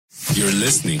You're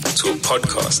listening to a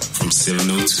podcast from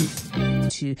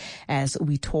 702. As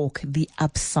we talk the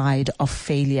upside of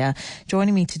failure.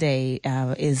 Joining me today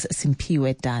is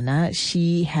Simphiwe Dana.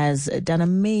 She has done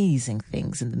amazing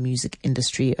things in the music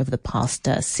industry over the past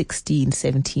 16,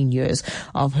 17 years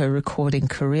of her recording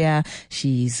career.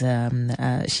 She's a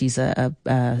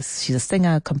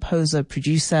singer, composer,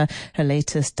 producer. Her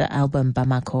latest album,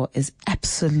 Bamako, is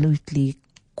absolutely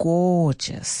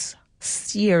gorgeous.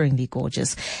 Searingly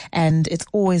gorgeous. And it's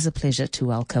always a pleasure to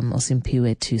welcome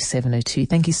Simphiwe to 702.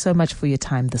 Thank you so much for your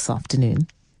time this afternoon.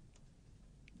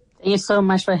 Thank you so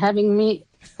much for having me.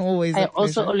 Always. I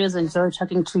also always enjoy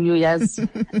talking to you, yes.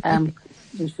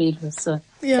 So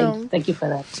thank you for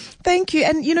that. Thank you.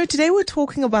 And, today we're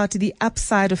talking about the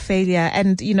upside of failure.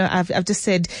 And, I've just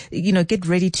said, get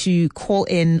ready to call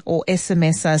in or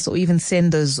SMS us or even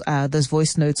send those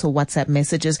voice notes or WhatsApp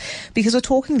messages, because we're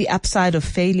talking the upside of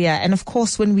failure. And of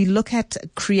course, when we look at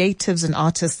creatives and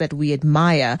artists that we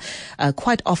admire,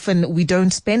 quite often we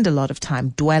don't spend a lot of time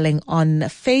dwelling on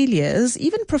failures,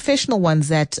 even professional ones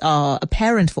that are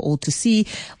apparent for all to see,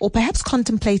 or perhaps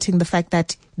contemplating the fact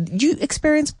that you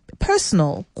experience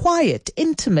personal, quiet,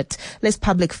 intimate, less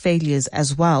public failures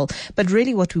as well. But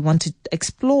really what we want to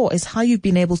explore is how you've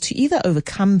been able to either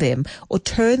overcome them or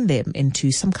turn them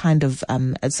into some kind of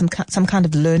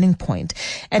learning point.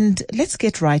 And let's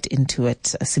get right into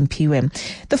it,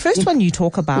 Simphiwe. The first one you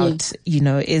talk about,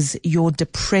 is your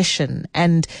depression.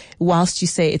 And whilst you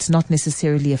say it's not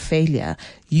necessarily a failure,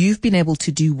 you've been able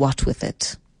to do what with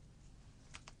it?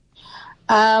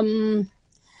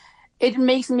 It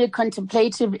makes me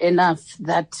contemplative enough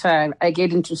that I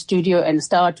get into studio and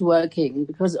start working,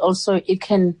 because also it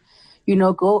can,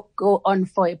 go on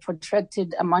for a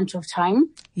protracted amount of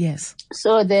time. Yes.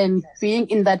 So then being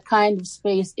in that kind of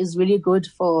space is really good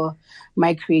for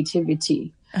my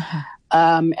creativity. Uh-huh.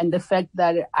 And the fact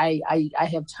that I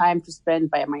have time to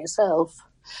spend by myself.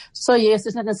 So yes,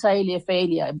 it's not necessarily a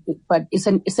failure, but it's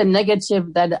a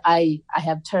negative that I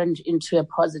have turned into a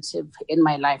positive in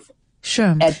my life.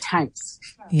 Sure. At times.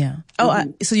 Yeah. Oh,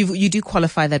 so you do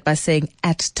qualify that by saying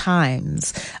at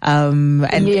times. And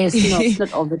yes, it's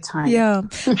not all the time. Yeah.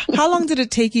 How long did it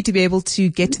take you to be able to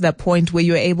get to that point where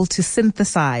you were able to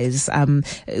synthesize,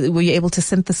 that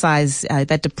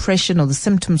depression or the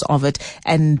symptoms of it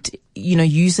and,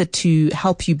 use it to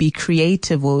help you be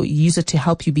creative or use it to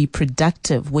help you be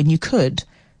productive when you could?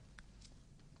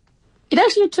 It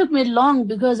actually took me long,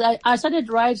 because I started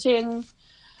writing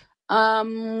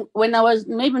when I was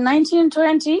maybe 19,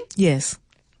 20. Yes.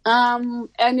 And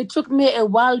it took me a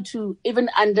while to even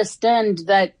understand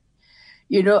that,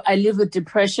 I live with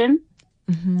depression.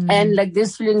 Mm-hmm. And like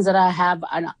these feelings that I have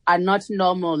are not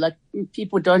normal. Like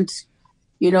people don't,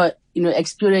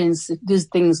 experience these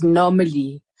things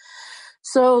normally.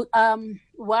 So,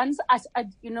 once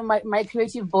my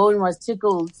creative bone was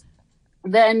tickled,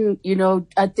 then,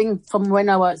 I think from when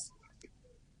I was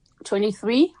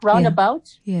 23, roundabout.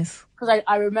 Yeah. Yes. Because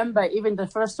I remember even the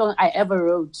first song I ever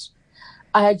wrote,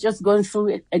 I had just gone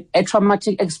through a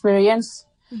traumatic experience.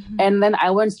 Mm-hmm. And then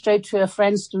I went straight to a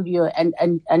friend's studio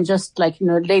and just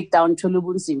laid down to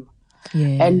Lubunzima.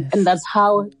 Yes. And that's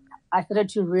how I started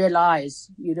to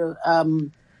realize,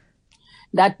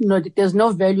 that there's no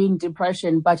value in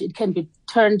depression, but it can be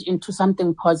turned into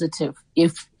something positive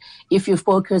if you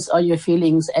focus on your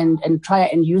feelings and try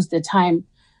and use the time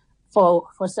for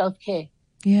self-care,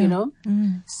 Yeah.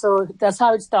 So that's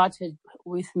how it started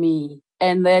with me.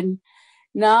 And then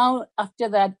now after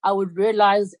that, I would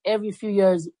realize every few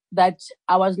years that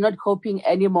I was not coping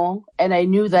anymore. And I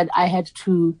knew that I had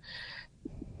to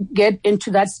get into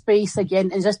that space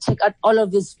again and just take out all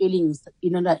of these feelings,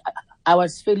 that I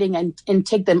was feeling and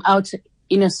take them out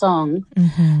in a song.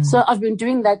 Mm-hmm. So I've been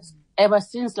doing that ever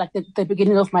since the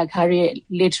beginning of my career,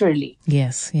 literally.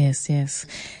 Yes.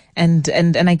 And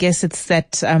I guess it's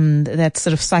that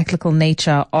sort of cyclical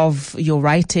nature of your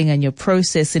writing and your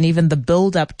process and even the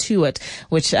build up to it,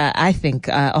 which I think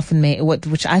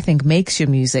which I think makes your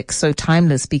music so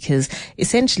timeless, because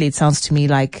essentially it sounds to me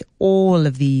like all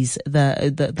of these,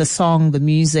 the song, the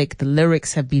music, the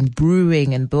lyrics have been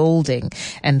brewing and building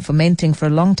and fermenting for a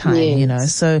long time,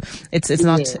 Yes. So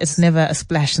it's never a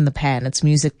splash in the pan. It's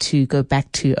music to go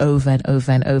back to over and over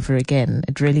and over again.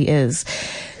 It really is.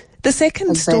 The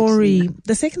second story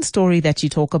that you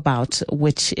talk about,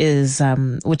 which is,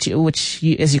 which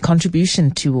is your contribution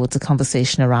towards a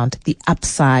conversation around the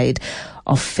upside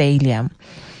of failure.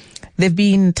 There've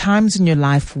been times in your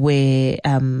life where,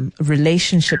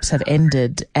 relationships have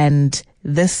ended, and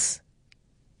this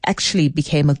actually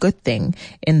became a good thing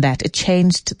in that it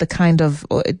changed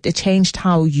it changed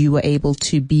how you were able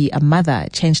to be a mother.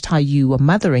 It changed how you were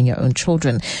mothering your own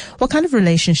children. What kind of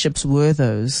relationships were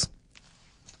those?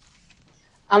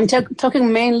 I'm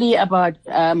talking mainly about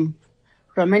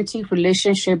romantic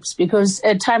relationships, because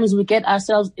at times we get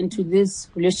ourselves into these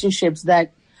relationships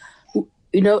that,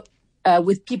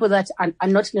 with people that are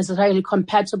not necessarily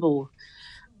compatible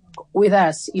with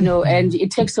us, and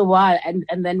it takes a while.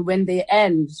 And then when they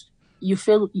end, you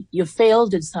feel you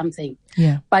failed at something.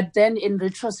 Yeah. But then in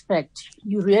retrospect,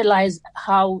 you realize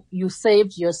how you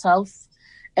saved yourself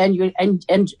and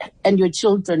your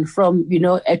children from,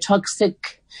 a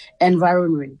toxic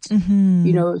environment.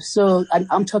 Mm-hmm. So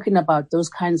I'm talking about those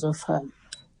kinds of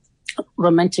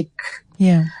romantic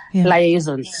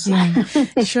liaisons. Yeah.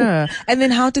 Sure. And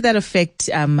then how did that affect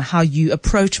how you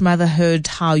approach motherhood,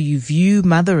 how you view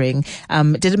mothering?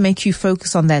 Did it make you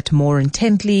focus on that more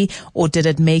intently, or did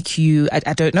it make you,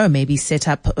 I don't know, maybe set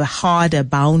up harder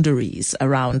boundaries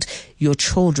around your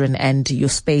children and your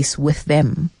space with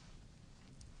them?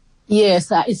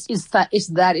 Yes, it's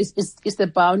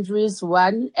the boundaries,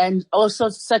 one, and also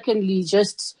secondly,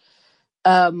 just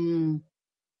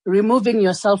removing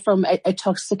yourself from a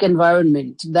toxic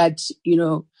environment that,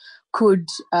 could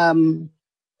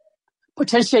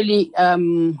potentially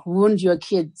wound your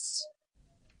kids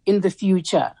in the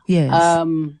future. Yes.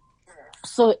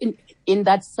 So in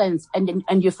that sense,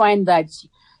 and you find that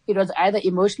it was either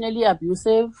emotionally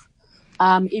abusive,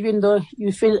 even though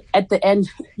you feel at the end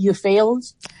you failed,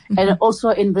 and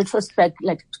also in retrospect,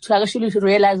 like to actually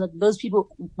realize that those people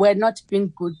were not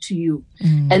being good to you,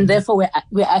 and therefore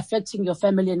we're affecting your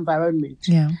family environment.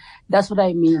 Yeah. That's what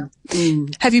I mean.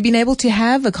 Have you been able to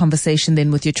have a conversation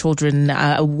then with your children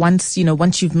once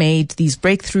you've made these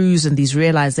breakthroughs and these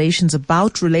realizations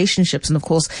about relationships, and of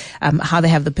course how they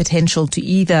have the potential to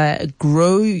either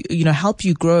grow, help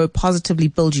you grow, positively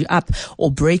build you up, or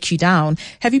break you down?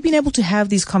 Have you been able to have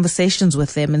these conversations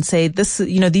with them and say, this,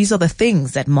 these are the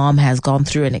things that mom has gone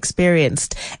through and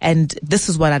experienced, and this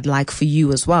is what I'd like for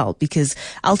you as well? Because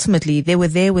ultimately they were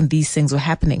there when these things were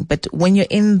happening, but when you're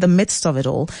in the midst of it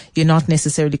all, you're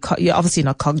obviously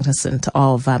not cognizant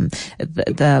of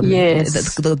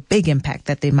the big impact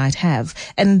that they might have.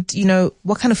 And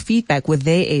what kind of feedback were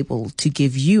they able to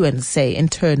give you and say, in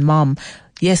turn, Mom,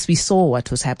 yes, we saw what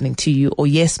was happening to you, or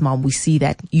yes, Mom, we see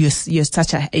that you're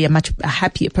such a much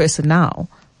happier person now,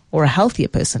 or a healthier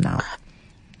person now?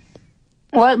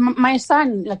 Well, my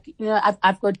son,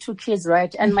 I've got two kids,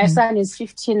 right? And my son is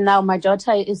 15 now. My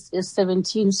daughter is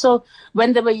 17. So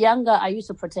when they were younger, I used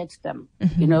to protect them,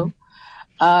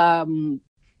 from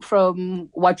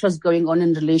what was going on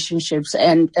in relationships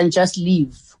and just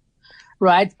leave,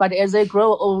 right? But as they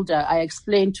grow older, I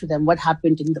explain to them what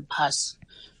happened in the past.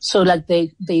 So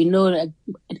they know,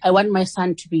 I want my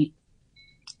son to be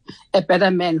a better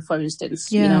man, for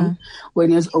instance,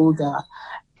 when he's older.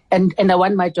 And I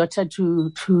want my daughter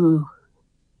to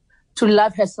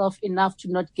love herself enough to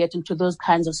not get into those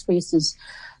kinds of spaces,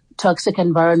 toxic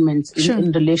environments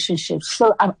in relationships.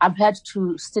 So I've had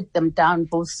to sit them down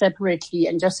both separately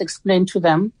and just explain to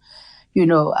them,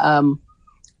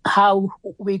 how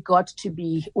we got to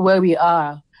be where we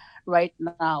are right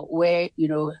now, where,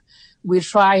 we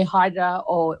try harder,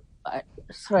 or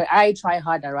I try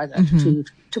harder rather to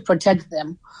protect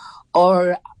them,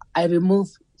 or I remove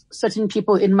certain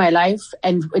people in my life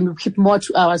and we keep more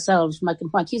to ourselves. My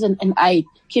kids and I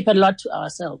keep a lot to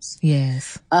ourselves.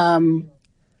 Yes. And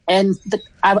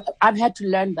I've had to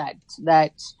learn that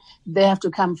they have to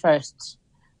come first.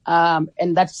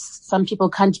 And that some people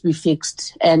can't be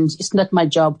fixed, and it's not my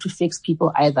job to fix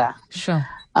people either. Sure.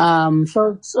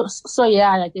 So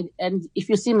yeah, and if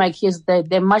you see my kids,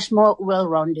 they're much more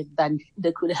well-rounded than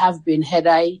they could have been had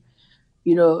I,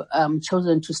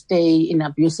 chosen to stay in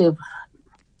abusive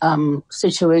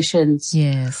situations.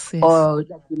 Yes. Or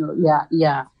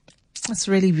yeah. It's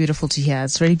really beautiful to hear.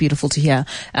 It's really beautiful to hear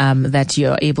that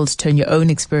you're able to turn your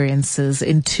own experiences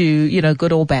into,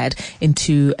 good or bad,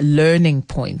 into learning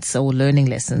points or learning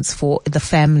lessons for the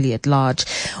family at large.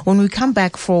 When we come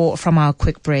back from our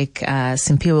quick break,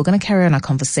 Simphiwe, we're going to carry on our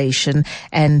conversation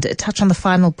and touch on the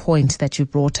final point that you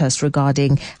brought us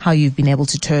regarding how you've been able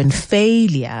to turn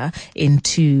failure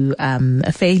into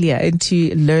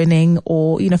learning,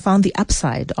 or found the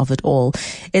upside of it all.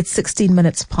 It's 16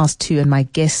 minutes past 2, and my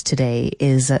guest today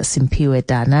is Simphiwe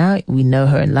Dana. We know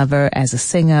her and love her as a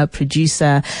singer,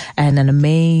 producer, and an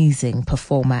amazing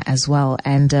performer as well.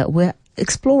 And we're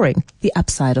exploring the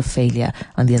upside of failure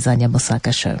on the Azania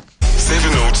Mosaka Show.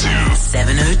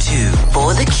 702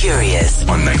 for the curious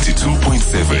on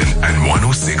 92.7 and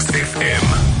 106 FM.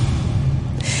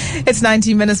 It's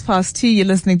 19 minutes past 2. You're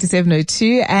listening to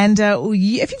 702. And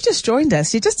if you've just joined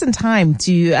us, you're just in time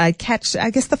to catch, I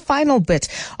guess, the final bit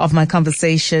of my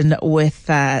conversation with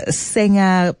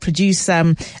singer,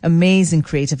 producer, amazing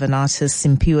creative and artist,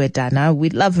 Simphiwe Dana. We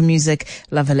love her music,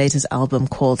 love her latest album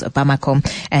called Bamako.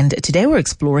 And today we're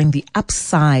exploring the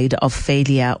upside of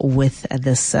failure with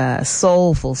this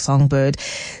soulful songbird.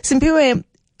 Simphiwe,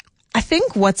 I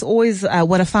think what I've always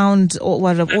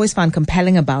found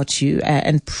compelling about you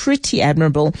and pretty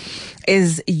admirable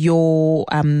is your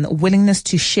willingness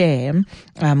to share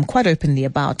quite openly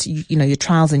about your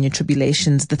trials and your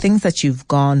tribulations, the things that you've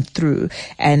gone through.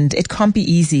 And it can't be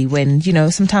easy when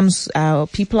sometimes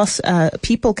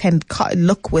people can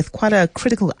look with quite a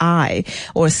critical eye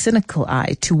or a cynical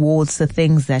eye towards the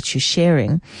things that you're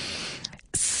sharing,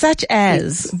 such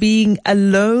as being a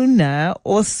loner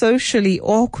or socially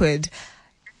awkward.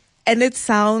 And it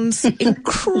sounds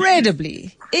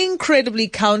incredibly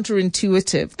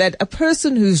counterintuitive that a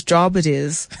person whose job it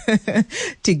is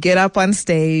to get up on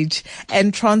stage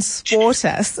and transport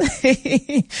us,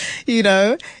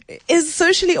 is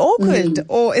socially awkward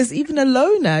or is even a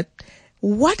loner.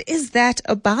 What is that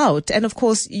about? And of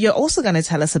course, you're also going to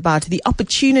tell us about the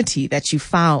opportunity that you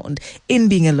found in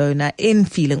being a loner, in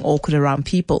feeling awkward around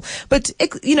people. But,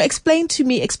 explain to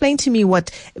me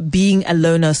what being a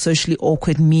loner, socially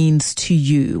awkward means to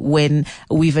you when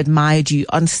we've admired you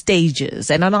on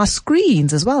stages and on our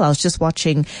screens as well. I was just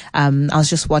watching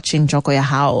Joko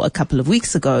Yahao a couple of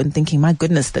weeks ago and thinking, my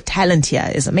goodness, the talent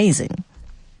here is amazing.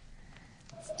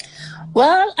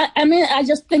 Well, I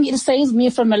just think it saves me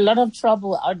from a lot of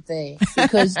trouble out there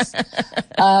because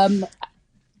I'm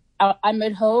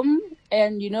at home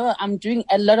and, I'm doing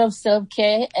a lot of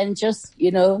self-care and just,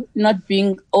 not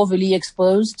being overly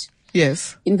exposed.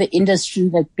 Yes. In the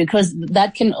industry, because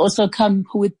that can also come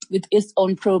with its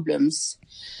own problems.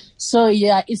 So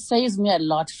yeah, it saves me a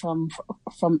lot from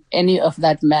any of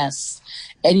that mess.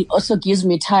 And it also gives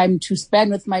me time to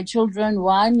spend with my children,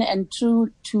 one, and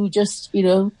two, to just,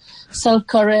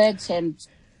 self-correct and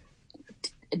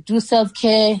do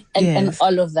self-care and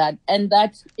all of that. And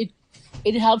that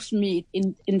it helps me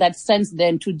in that sense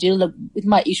then to deal with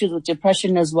my issues with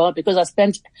depression as well, because I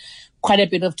spent quite a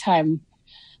bit of time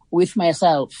with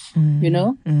myself,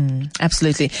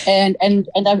 Absolutely. And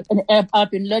I've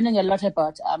been learning a lot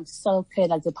about self-care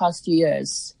like the past few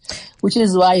years, which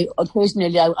is why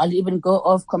occasionally I'll even go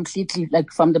off completely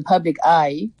from the public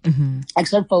eye,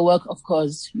 except for work, of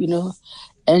course,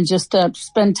 and just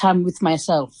spend time with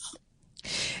myself.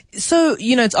 So,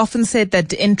 it's often said that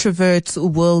introverts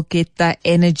will get that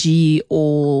energy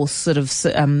or sort of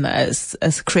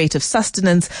as creative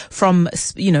sustenance from,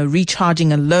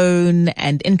 recharging alone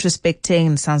and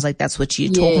introspecting. It sounds like that's what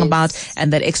you're talking about.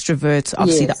 And that extroverts,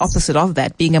 obviously the opposite of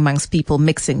that, being amongst people,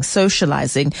 mixing,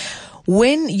 socializing.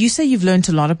 When you say you've learned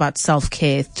a lot about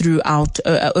self-care throughout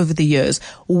over the years,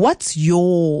 what's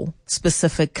your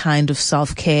specific kind of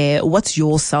self-care? What's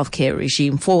your self-care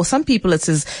regime? For some people, it's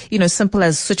as simple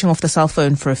as switching off the cell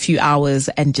phone for a few hours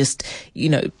and just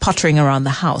pottering around the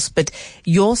house. But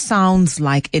yours sounds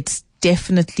like it's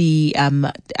definitely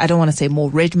I don't want to say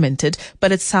more regimented,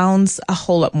 but it sounds a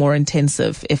whole lot more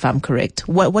intensive, if I'm correct.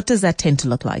 What does that tend to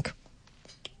look like?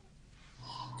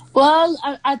 Well,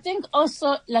 I think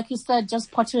also, like you said, just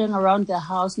pottering around the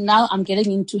house. Now I'm getting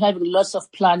into having lots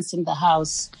of plants in the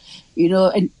house,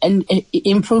 and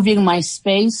improving my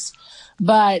space,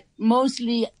 but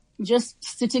mostly just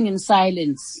sitting in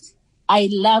silence. I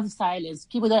love silence.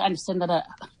 People don't understand that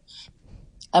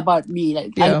about me.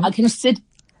 I can sit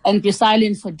and be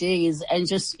silent for days and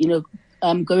just,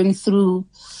 going through,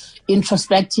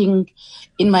 introspecting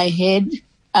in my head.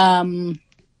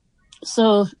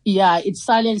 So yeah, it's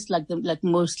silence like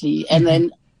mostly. And then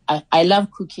I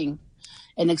love cooking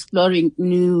and exploring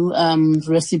new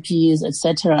recipes,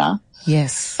 etc.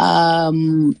 Yes.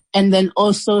 And then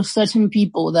also certain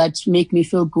people that make me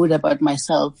feel good about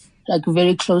myself, like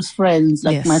very close friends,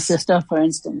 like my sister, for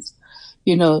instance.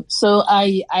 So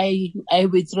I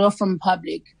withdraw from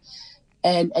public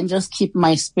and just keep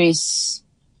my space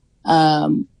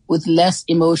with less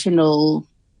emotional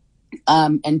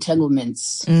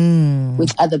entanglements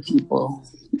with other people.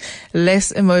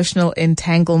 Less emotional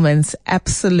entanglements,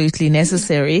 absolutely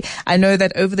necessary. I know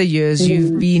that over the years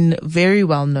you've been very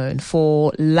well known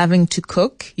for loving to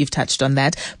cook. You've touched on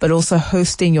that, but also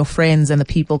hosting your friends and the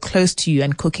people close to you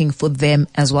and cooking for them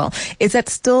as well. Is that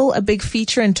still a big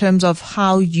feature in terms of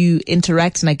how you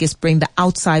interact and I guess bring the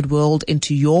outside world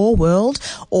into your world,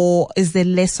 or is there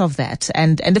less of that?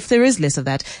 And if there is less of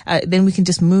that, then we can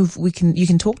just move. You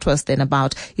can talk to us then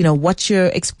about, what you're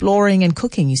exploring and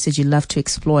cooking. You said you love to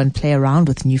explore and play around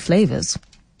with new flavors.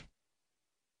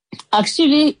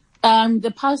 Actually,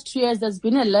 the past 2 years, there's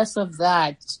been a less of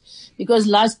that, because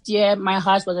last year my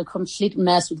house was a complete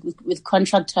mess with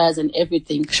contractors and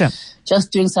everything. Sure.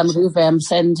 Just doing some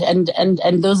revamps,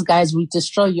 and those guys will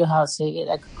destroy your house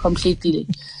like completely,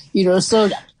 So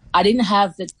I didn't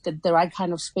have the right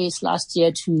kind of space last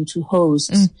year to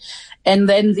host. And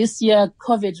then this year,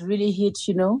 COVID really hit,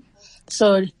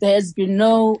 So there's been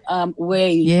no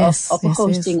way of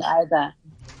hosting either.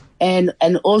 And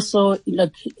also,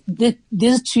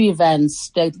 these two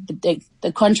events,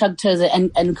 the contractors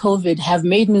and COVID, have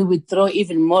made me withdraw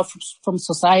even more from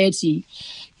society,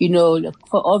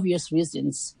 for obvious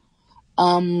reasons.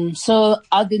 So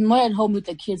I've been more at home with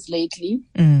the kids lately.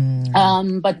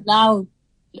 But now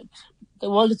the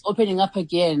world is opening up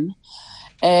again.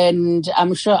 And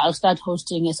I'm sure I'll start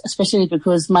hosting, especially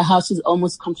because my house is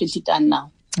almost completely done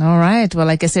now. All right. Well,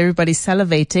 I guess everybody's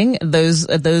salivating.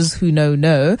 Those who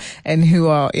know, and who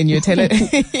are in your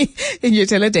in your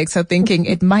teledex are thinking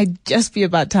it might just be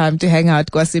about time to hang out,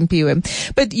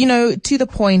 Kwasimpiwe. But to the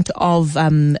point of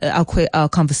our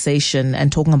conversation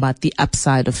and talking about the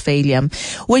upside of failure,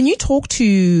 when you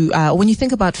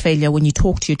think about failure, when you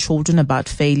talk to your children about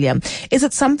failure, is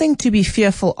it something to be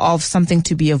fearful of, something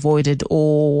to be avoided,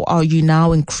 or are you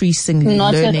now increasingly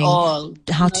learning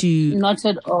how to? Not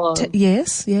at all.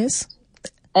 Yes.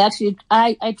 Actually,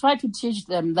 I try to teach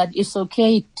them that it's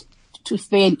okay to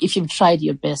fail if you've tried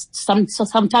your best.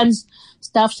 Sometimes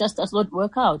stuff just does not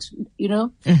work out,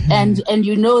 Mm-hmm. and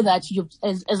that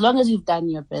as long as you've done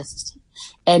your best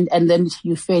and then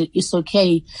you fail, it's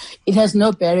okay. It has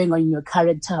no bearing on your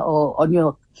character or on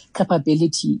your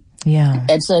capability,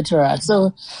 etc.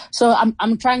 So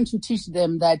I'm trying to teach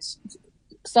them that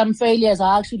some failures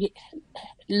are actually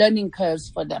learning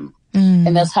curves for them.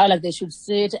 And that's how they should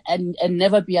see it and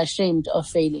never be ashamed of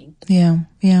failing. Yeah.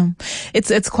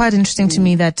 It's quite interesting to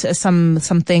me that some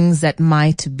things that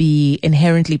might be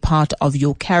inherently part of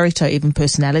your character, even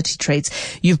personality traits,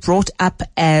 you've brought up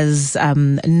as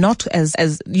not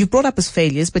as you've brought up as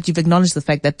failures, but you've acknowledged the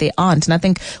fact that they aren't. And I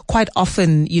think quite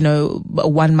often,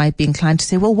 one might be inclined to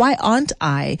say, well, why aren't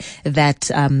I that?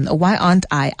 Why aren't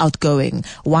I outgoing?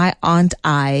 Why aren't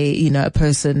I, a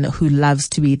person who loves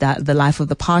to be the life of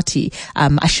the party?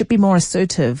 I should be more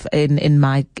assertive in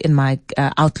my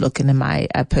outlook and in my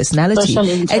personality.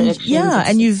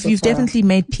 And you've definitely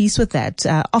made peace with that.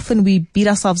 Often we beat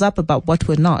ourselves up about what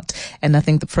we're not, and I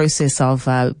think the process of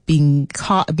being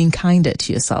kinder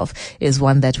to yourself is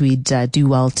one that we'd do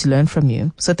well to learn from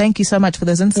you. So thank you so much for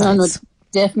those insights. No,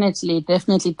 definitely.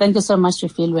 Thank you so much,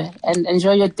 Refilwe, and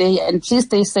enjoy your day, and please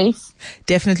stay safe.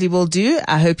 Definitely will do.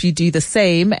 I hope you do the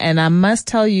same. And I must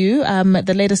tell you,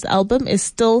 the latest album is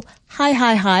still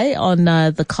high on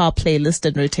the car playlist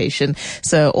and rotation.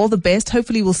 So all the best.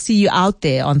 Hopefully we'll see you out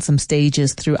there on some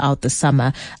stages throughout the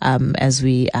summer as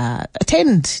we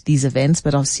attend these events,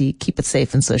 but obviously keep it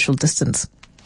safe and social distance.